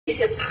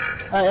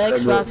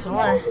Xbox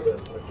One.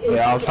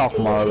 Yeah, I'll talk to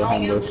my other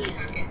homeless.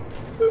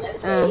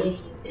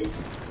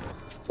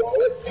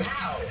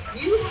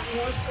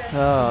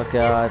 Oh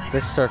god,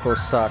 this circle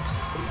sucks.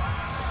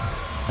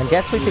 I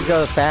guess we could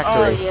go to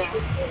factory. Oh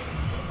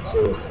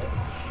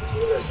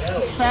yeah.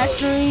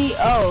 Factory.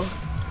 Oh.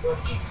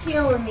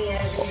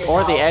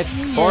 Or the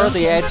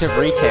edge of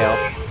retail.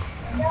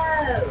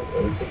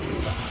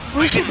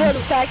 We should go to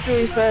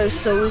factory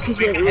first, so we could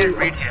get hit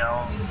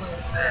retail.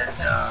 And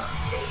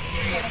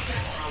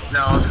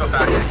no, let's go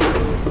factory.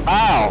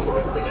 Ow!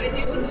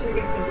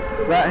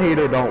 That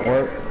heater don't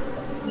work.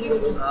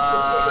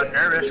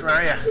 Nervous, where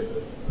are you?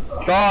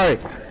 Sorry.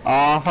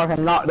 I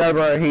fucking knocked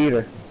over a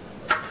heater.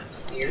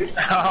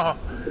 Oh.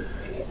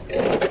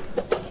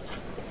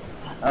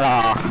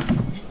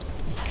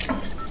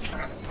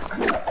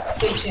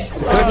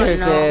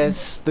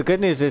 The good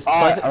news is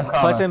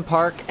Pleasant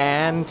Park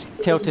and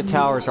Tilted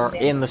Towers are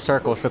in the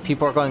circle, so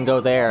people are going to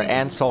go there,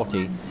 and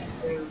Salty.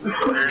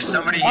 There's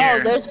somebody here.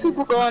 Oh, there's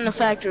people going in the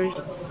factory.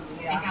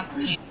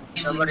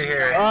 Somebody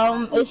here.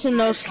 It's a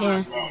no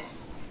scan.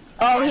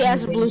 Oh, he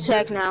has a blue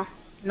tag now.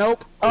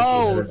 Nope.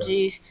 Oh,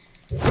 jeez.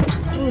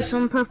 Ooh,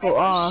 some purple.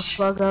 Oh,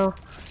 Sluggo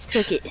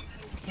took it.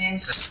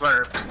 It's a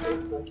slurp.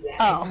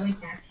 Oh.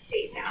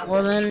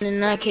 Well then, in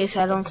that case,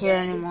 I don't care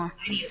anymore.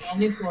 I need all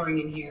new flooring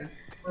in here.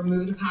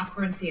 Remove the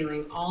popcorn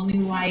ceiling. All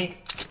new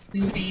lights.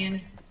 New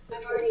van.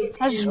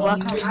 I just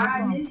walk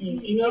outside.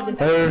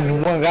 There's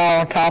one guy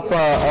on top of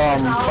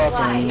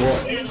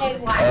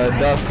fucking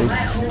Dusty.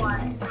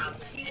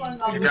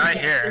 There's a guy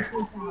here.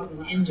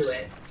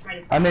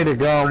 I need to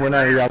go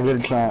whenever y'all get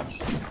a chance.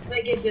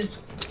 That gives us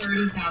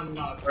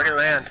 $30,000. Where'd he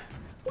land?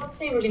 Let's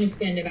say we're gonna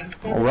spend about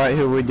Right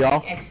here with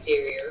y'all.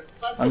 exterior.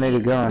 Plus I need a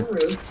gun.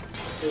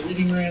 the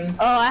living room.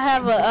 Oh, I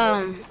have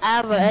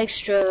an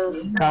extra.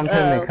 Come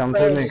to me, come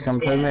to me, come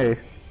to me.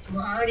 We're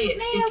already at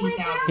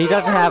 50,000. He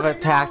doesn't have a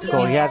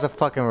tactical, he has a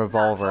fucking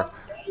revolver.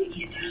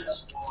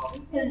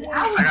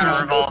 I got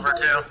a revolver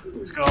too.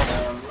 Let's go. Where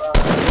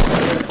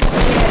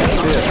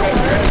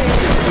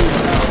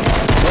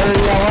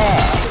y'all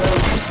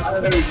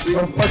at? Where the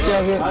fuck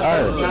y'all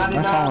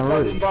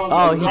get?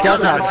 Oh, he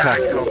does have a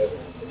tactical.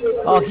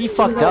 Oh, he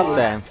fucked up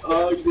then.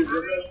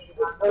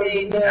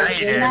 Yeah,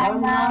 he did.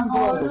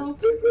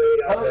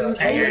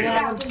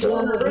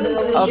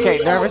 Okay,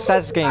 nervous,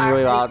 that's getting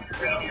really loud.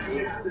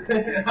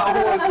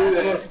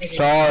 Sorry,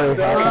 I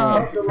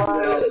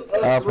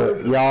can't help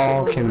it.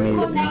 Y'all can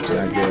mute me, I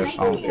guess. I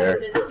don't care.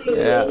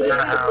 Yeah.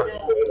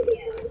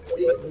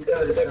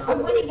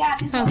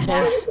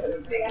 Okay.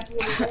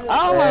 I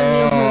don't want to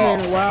mute him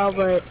in a while,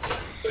 but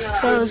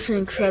that was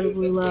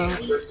incredibly loud.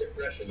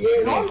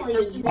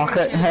 I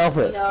couldn't help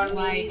it.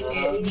 Like,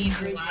 it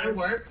needs a lot of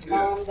work.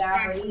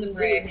 Back from the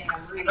brick.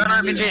 An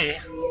RPG.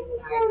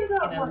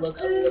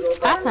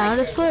 I found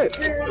a slurp.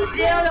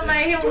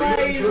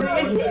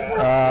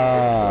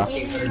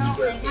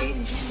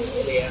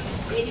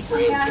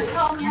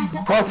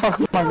 Why the fuck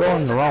am I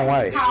going the wrong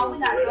way?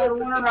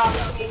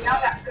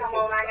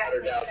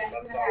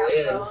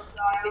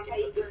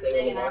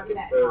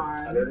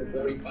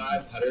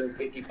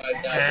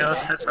 Okay,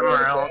 let's sit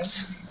somewhere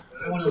else.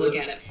 I want to look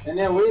at it. And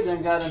then we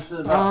then got into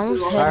the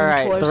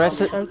Alright,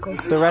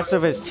 the rest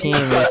of his team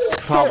is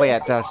probably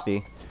at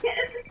Dusty.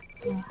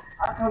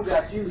 I come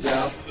got you,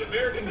 though.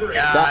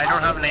 Yeah, I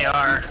don't have an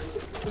AR.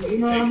 You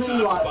know what I mean?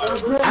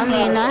 Like, I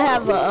mean, I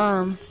have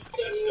a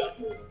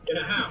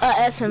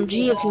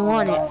SMG if you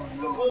want it.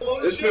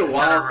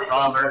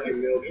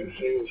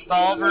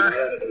 Revolver.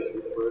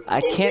 I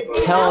can't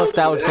tell if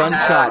that was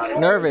gunshots.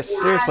 Nervous,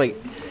 seriously.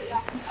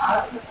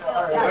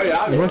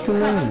 What you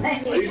mean?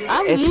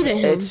 I'm muting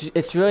him.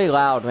 It's really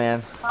loud,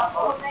 man.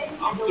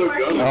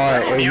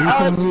 Alright,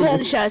 It's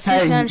gunshots,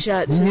 it's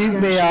gunshots. Mute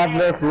me, I've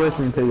just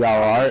listened to y'all,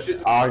 alright?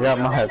 I got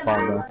my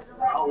headphones on.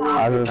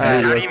 I just How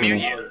do you listening.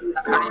 mute you?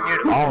 How do you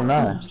mute him? Oh,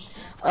 no.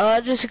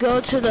 Just go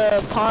to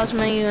the pause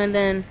menu and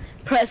then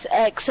press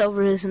X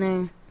over his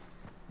name.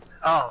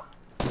 Oh.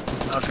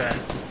 Okay.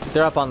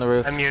 They're up on the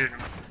roof. I muted him.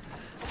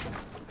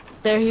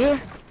 They're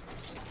here?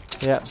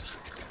 Yep.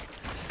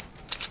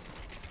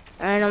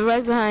 Alright, I'm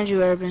right behind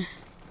you, Urban.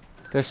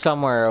 They're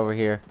somewhere over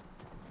here.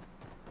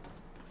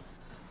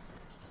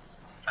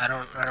 I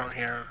don't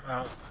hear him.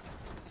 Oh.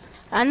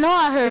 I know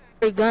I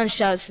heard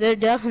gunshots. They're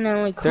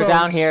definitely close. They're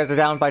down here. They're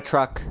down by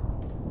truck.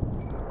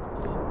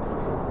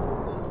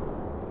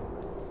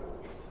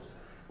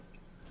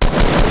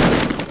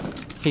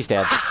 He's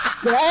dead.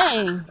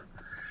 Dang.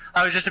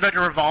 I was just about to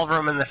revolver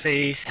him in the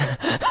face.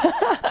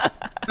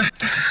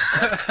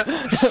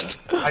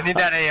 I need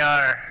that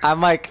AR. I'm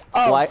like,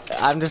 why?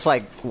 I'm just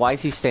like, why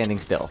is he standing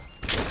still?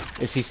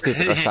 Is he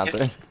stupid or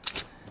something?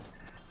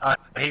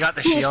 He got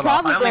the He's shield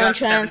off. I probably only gonna got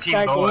try and 17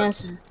 start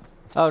bullets. dancing.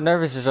 Oh,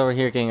 Nervous is over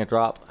here getting a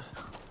drop.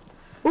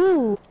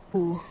 Ooh.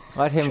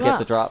 Let him get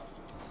the drop.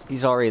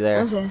 He's already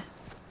there. Okay.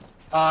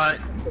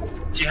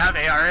 Do you have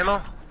AR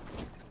ammo?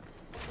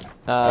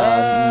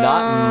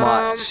 Not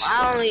much.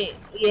 I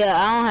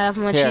don't have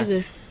much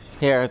either.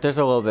 Here, there's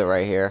a little bit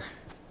right here.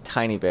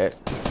 Tiny bit.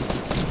 I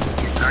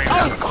don't even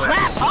have a Crap!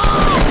 clips. Oh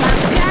my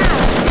god!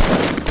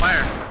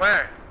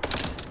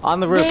 On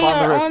the roof, They on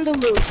the are roof. on the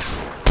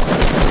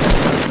roof.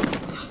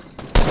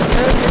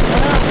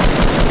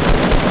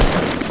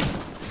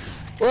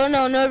 Well,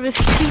 no, Nervous.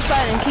 Keep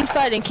fighting. Keep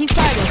fighting. Keep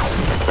fighting.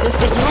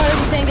 Just ignore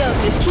everything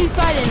else. Just keep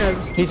fighting,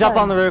 Nervous. Keep He's up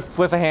on the roof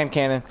with a hand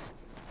cannon.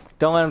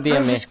 Don't let him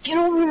DM me. Nervous, get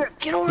over here.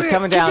 Get over He's here.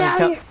 coming Get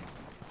down. here.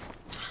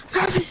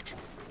 Nervous.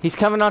 He's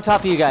coming on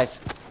top of you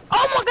guys.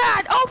 Oh my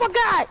god. Oh my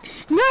god.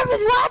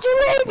 Nervous, why'd you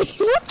leave me?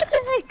 What the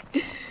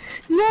heck?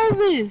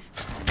 Nervous.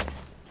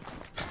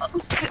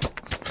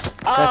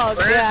 Oh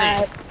Where is he?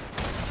 god.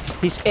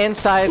 He's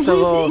inside the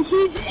little...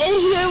 He's in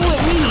here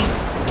with me.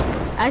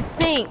 I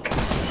think.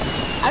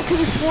 I could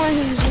have sworn he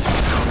was just...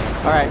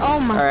 Alright, Oh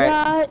my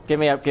god. Get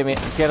me up, get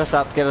us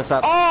up, get us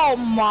up. Oh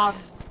my...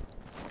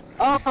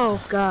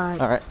 Oh god.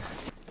 Alright.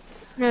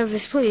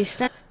 Nervous, please.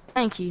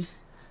 Thank you.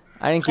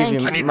 I didn't give Thank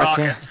you you. I need much...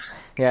 rockets.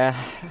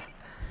 Yeah.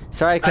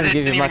 Sorry I couldn't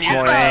give you didn't much even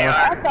use more my ammo.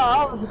 AR. I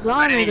thought I was I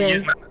gone didn't even today.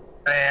 use my AR.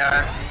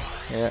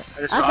 Yeah. I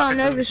just I thought rocketed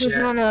Nervous the was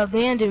shit. gonna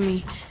abandon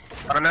me.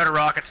 I'm out of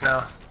rockets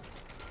now.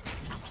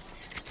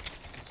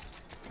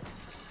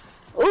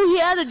 Ooh, he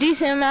had a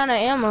decent amount of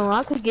ammo.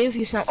 I could give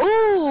you some.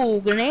 Ooh,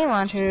 grenade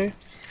launcher.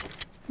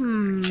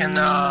 Can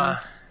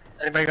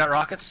anybody got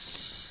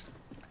rockets?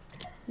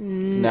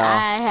 No.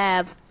 I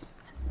have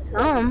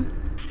some.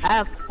 I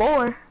have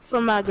 4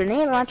 from my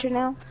grenade launcher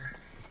now.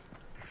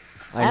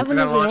 I have I a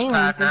got a new launch grenade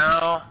pad launcher.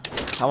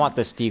 now. I want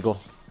this deagle.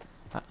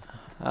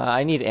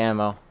 I need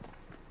ammo.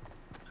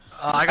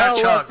 I got a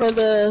Oh, chug. for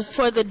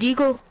the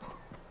deagle.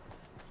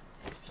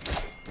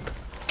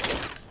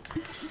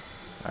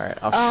 Alright,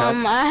 I'll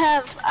chug.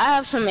 I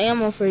have some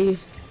ammo for you.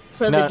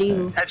 For No. the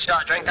deagle.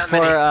 Headshot, drink that For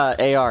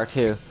mini. AR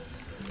too.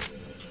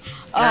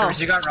 Oh, Nervous,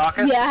 you got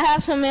rockets? yeah, I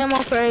have some ammo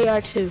for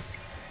AR too.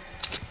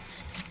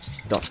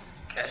 Don't.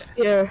 Okay.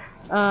 Here,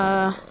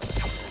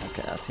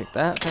 Okay, I'll take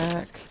that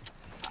back.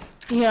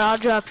 here, I'll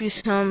drop you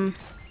some.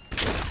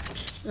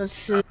 Let's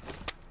see,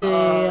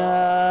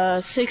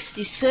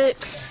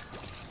 66,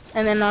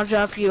 and then I'll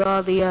drop you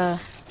all the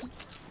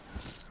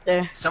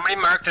there. Somebody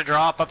marked a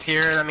drop up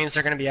here. That means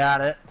they're gonna be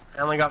at it. I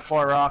only got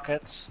 4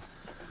 rockets.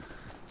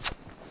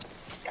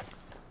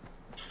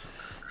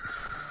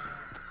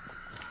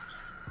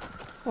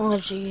 Oh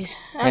jeez,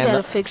 I Man,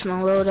 gotta fix my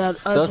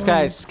loadout. Those again.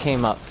 guys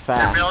came up They're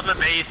fast. building a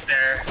base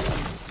there.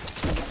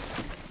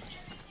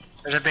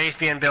 There's a base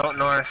being built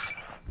north.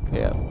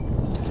 Yeah.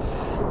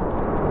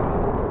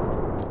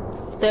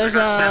 There's I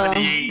got a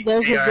 78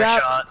 there's a AR drop.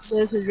 shots.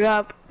 There's a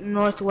drop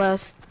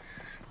northwest,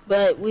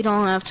 but we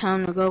don't have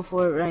time to go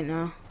for it right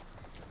now.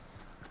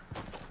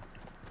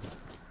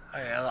 Oh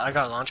yeah, I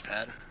got a launch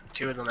pad.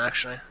 2 of them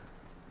actually.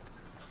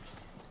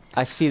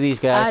 I see these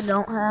I guys.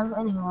 don't have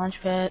any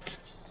launch pads.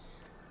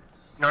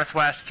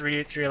 Northwest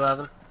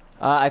 311.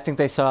 I think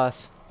they saw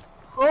us.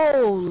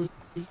 Holy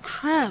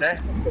crap!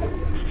 There.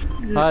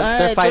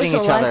 They're fighting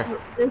each other.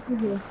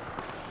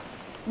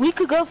 We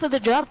could go for the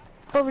drop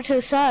over to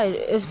the side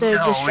if they're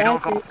No, we distracted.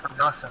 don't go for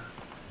nothing.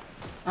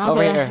 Okay,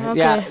 Over here. okay,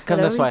 Yeah,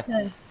 come this whatever you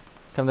way. say.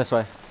 Come this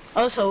way.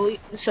 Oh,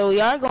 so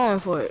we are going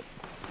for it.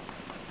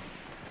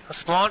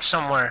 Let's launch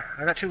somewhere.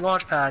 I got 2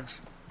 launch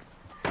pads.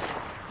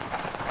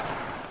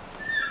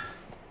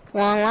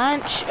 Want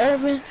launch,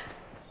 Urban?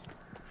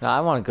 No, I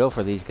want to go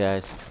for these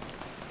guys.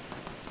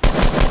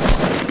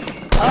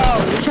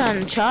 Oh, you're trying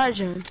to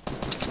charge him.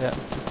 Yeah.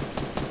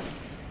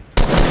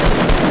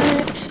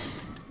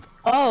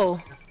 Oh,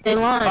 they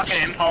launched.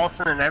 Fucking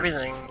impulsing and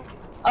everything.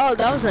 Oh,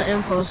 that was an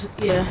impulse.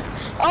 Yeah.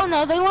 Oh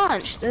no, they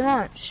launched. They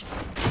launched.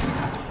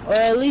 Or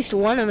at least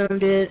one of them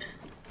did.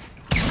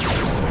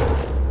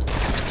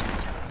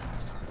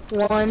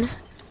 One.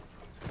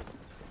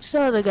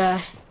 So the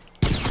guy.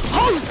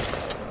 Oh!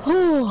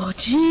 Oh,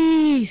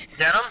 jeez.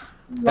 Get him?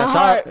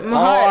 That's all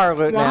our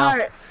loot now.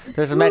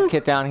 There's a med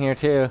kit down here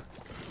too.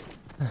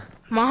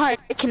 My heart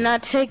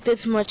cannot take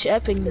this much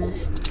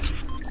epicness.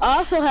 I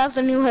also have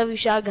the new heavy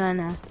shotgun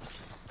now.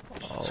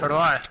 So do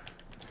I.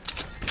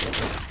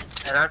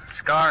 And that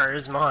scar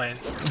is mine.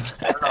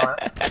 Or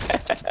not.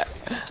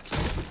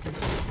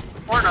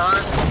 Or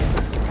not.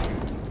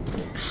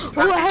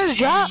 Oh, I heard a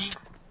drop.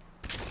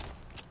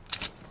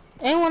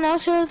 Anyone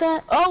else heard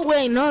that? Oh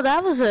wait, no,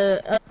 that was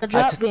a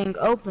drop being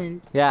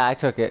opened. Yeah, I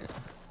took it.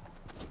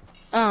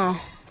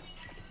 Oh.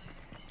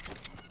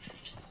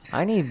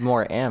 I need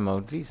more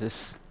ammo,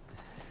 Jesus.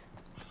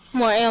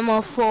 More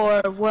ammo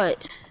for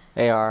what?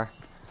 AR.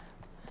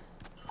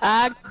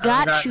 I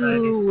got got you.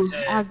 96.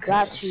 I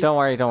got you. Don't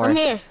worry, don't Come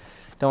worry. here.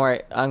 Don't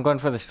worry. I'm going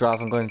for this drop.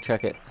 I'm going to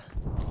check it.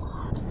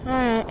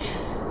 Alright.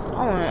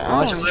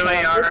 There's a blue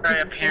AR right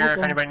up here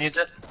if anybody needs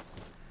it.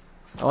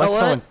 Oh, what's what?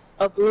 someone?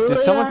 A blue Did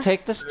AR? someone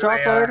take this Blue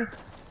drop AR. already?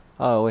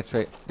 Oh, it's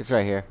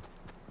right here.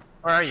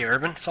 Where are you,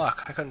 Urban?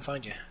 Fuck, I couldn't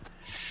find you.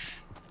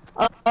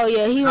 Oh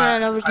yeah, he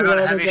ran over to I the got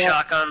a other heavy guy.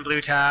 shotgun,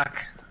 blue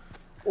tack.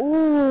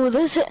 Ooh,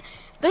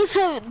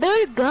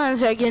 their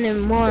guns are getting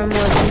more and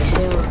more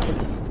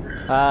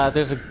detailed.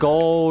 There's a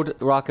gold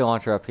rocket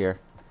launcher up here.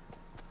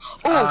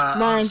 Oh,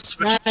 mine,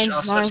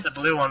 I'll switch the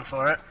blue one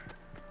for it.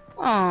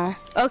 Oh,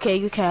 okay,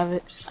 you can have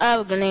it. I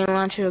have a grenade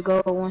launcher, a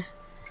gold one.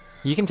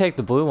 You can take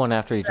the blue one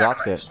after he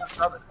drops it.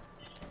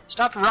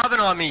 Stop rubbing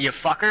on me, you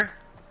fucker.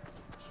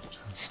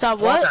 Stop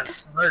I want what? that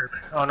slurp.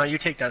 Oh no, you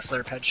take that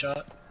slurp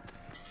headshot.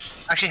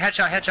 Actually,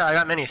 headshot, I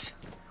got minis.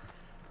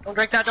 Don't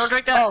drink that, don't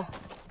drink that!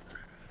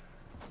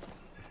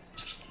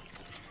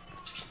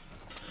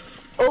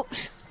 Oh.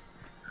 Oops.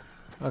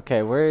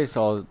 Okay, where is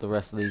all the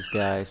rest of these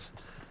guys?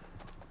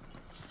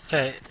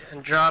 Okay,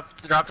 and drop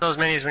those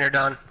minis when you're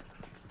done.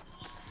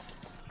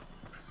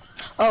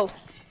 Oh.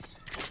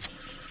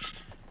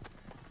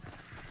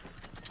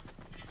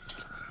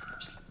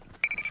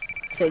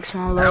 Fix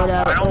my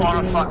loadout. I don't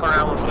want to fuck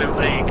around with Loot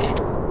Lake.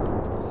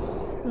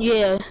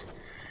 Yeah.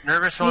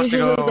 Nervous wants to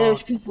Usually go.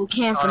 there's people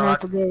camping Oh, no,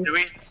 at the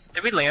base.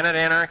 did we land at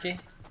Anarchy?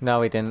 No,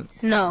 we didn't.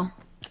 No.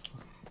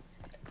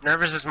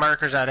 Nervous's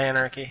markers at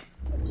Anarchy.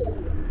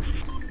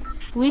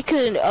 We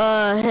could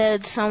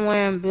head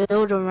somewhere and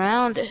build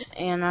around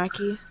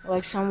Anarchy,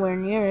 like somewhere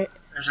near it.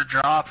 There's a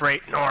drop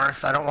right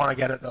north. I don't want to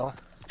get it though.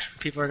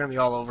 People are gonna be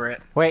all over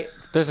it. Wait,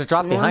 there's a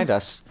drop Yeah. behind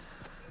us.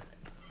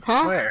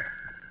 Huh? Where?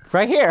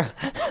 Right here.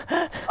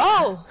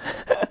 Oh!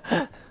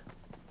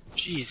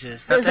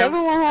 Jesus. Does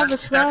everyone have a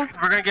spell?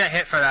 We're gonna get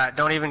hit for that.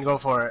 Don't even go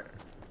for it.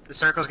 The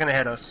circle's gonna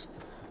hit us.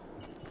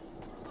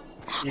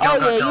 You Oh don't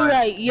got yeah, time. you're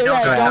right. You You're don't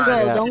right. got Don't time.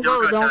 go. Yeah. Don't You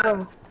go. don't got Don't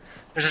time. go.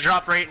 There's a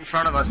drop right in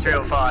front of us,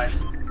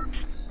 305.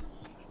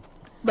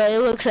 But it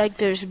looks like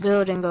there's a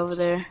building over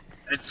there.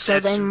 It's So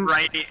then-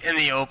 right in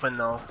the open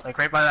though, like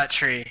right by that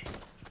tree.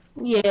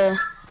 Yeah.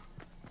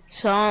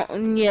 So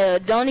yeah,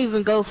 don't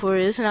even go for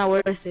it. It's not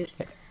worth it.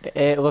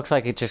 It looks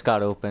like it just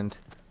got opened.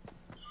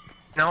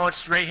 No,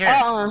 it's right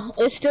here.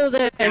 It's still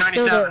there. It's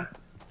still 97. there.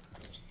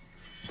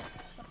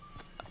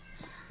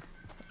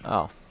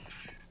 Oh.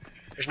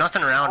 There's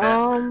nothing around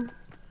it.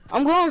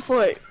 I'm going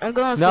for it. I'm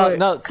going for No, it.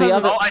 no, the Cover.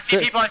 other. Oh, I see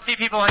people, I see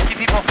people, I see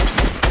people.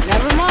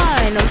 Never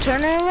mind. I'm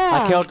turning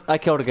around. I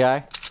killed a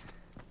guy.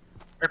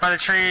 Right by the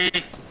tree.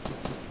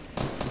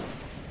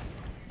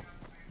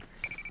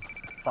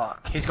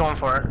 Fuck, he's going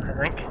for it,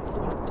 I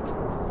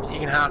think. He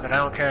can have it, I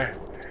don't care.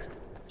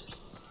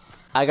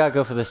 I gotta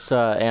go for this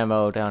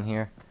ammo down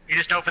here. He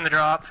just opened the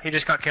drop, he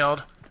just got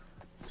killed.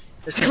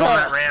 There's people on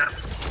that ramp.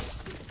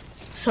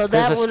 So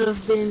There's that a- would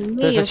have been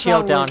me. there's a if I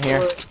shield down went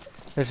here. for it.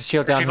 There's a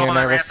shield There's down people here, on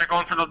that Nervous.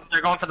 ramp,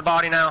 they're going for the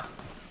body now.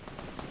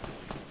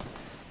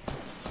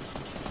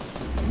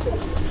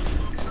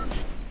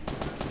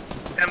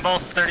 And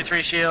both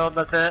 33 shield,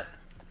 that's it.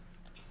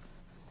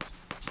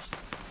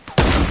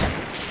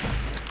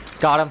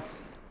 Got him.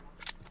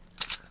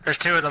 There's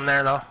two of them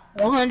there though.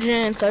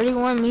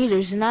 131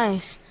 meters.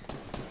 Nice.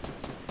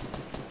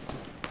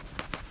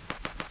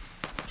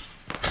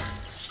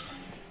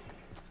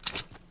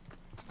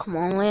 Come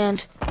on,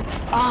 land.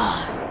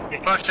 Ah.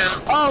 He's pushing.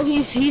 Oh,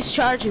 he's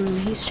charging me.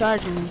 He's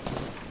charging me.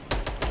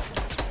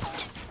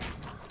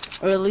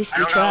 Or at least I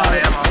he don't got a lot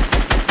of tried. ammo.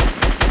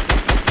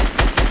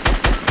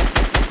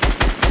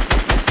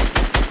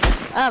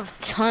 I have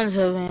tons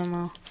of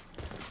ammo.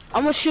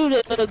 I'm gonna shoot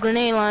a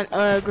grenade line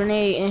or a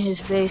grenade in his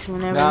base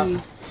whenever No. he.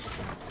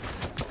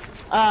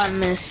 Ah, I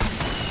missed.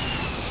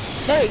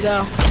 There you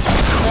go.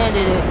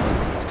 Landed it.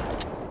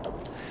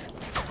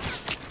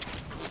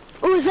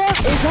 Ooh, is that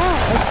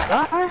a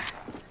scar?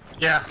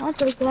 Yeah. I'll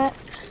take that.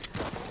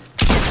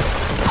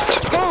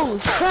 Holy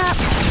crap!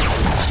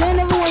 Shane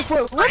never went for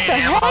it. What the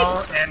heck?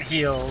 Ammo and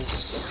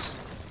heals.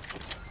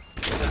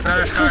 There's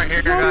another For scar here,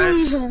 some guys.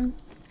 reason,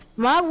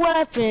 my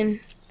weapon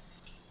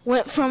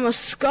went from a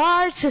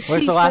scar to C4.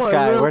 Where's the last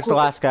guy? real Where's the quick.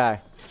 last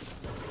guy?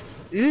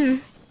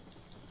 Taking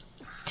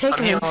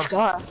a healing.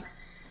 scar.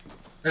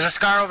 There's a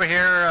scar over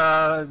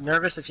here,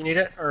 Nervous if you need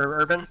it, or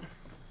Urban.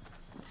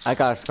 I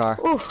got a scar.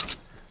 Ooh.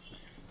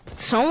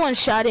 Someone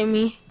shot at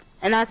me,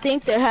 and I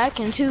think they're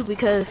hacking too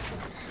because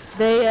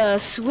they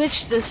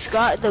switched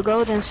the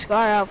golden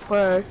scar out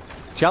for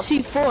Jump.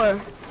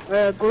 C4.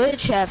 Or a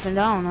glitch happened.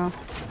 I don't know.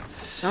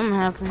 Something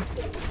happened.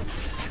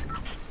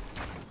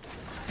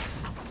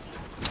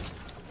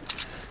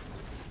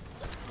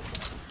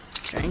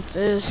 Drink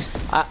this.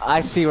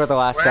 I see where the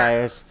last Where? guy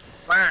is.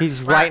 Where?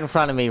 He's Where? right in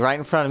front of me. Right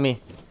in front of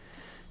me.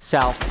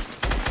 South.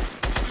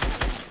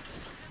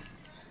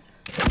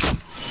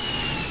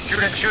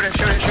 Shoot it, shoot it,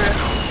 shoot it, shoot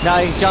it. No,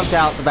 he jumped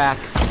out the back.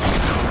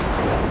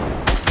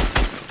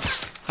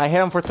 I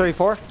hit him for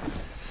 34.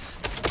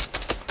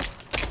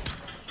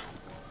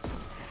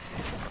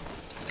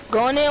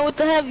 Going in with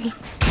the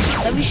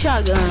heavy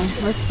shotgun.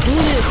 Let's do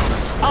this.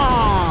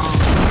 Aww.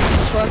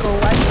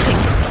 Sluggo, why you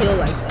take the kill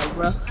like that,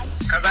 bro?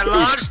 Cause I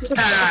launched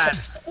pad.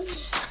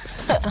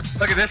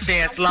 Look at this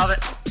dance, love it.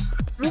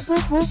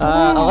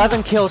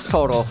 11 kills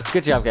total.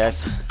 Good job,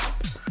 guys.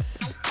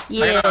 I'm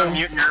on Yeah.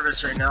 mute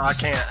Nervous right now, I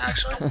can't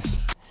actually.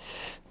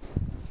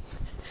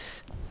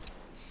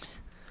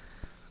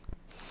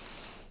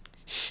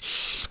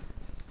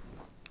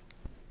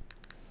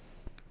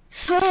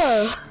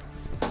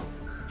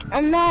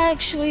 I'm not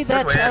actually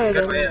that Good win, tired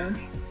good of win.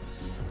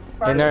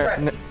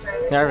 it.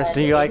 Hey, Nervous,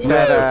 do you like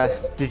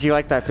that? Did you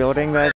like that building that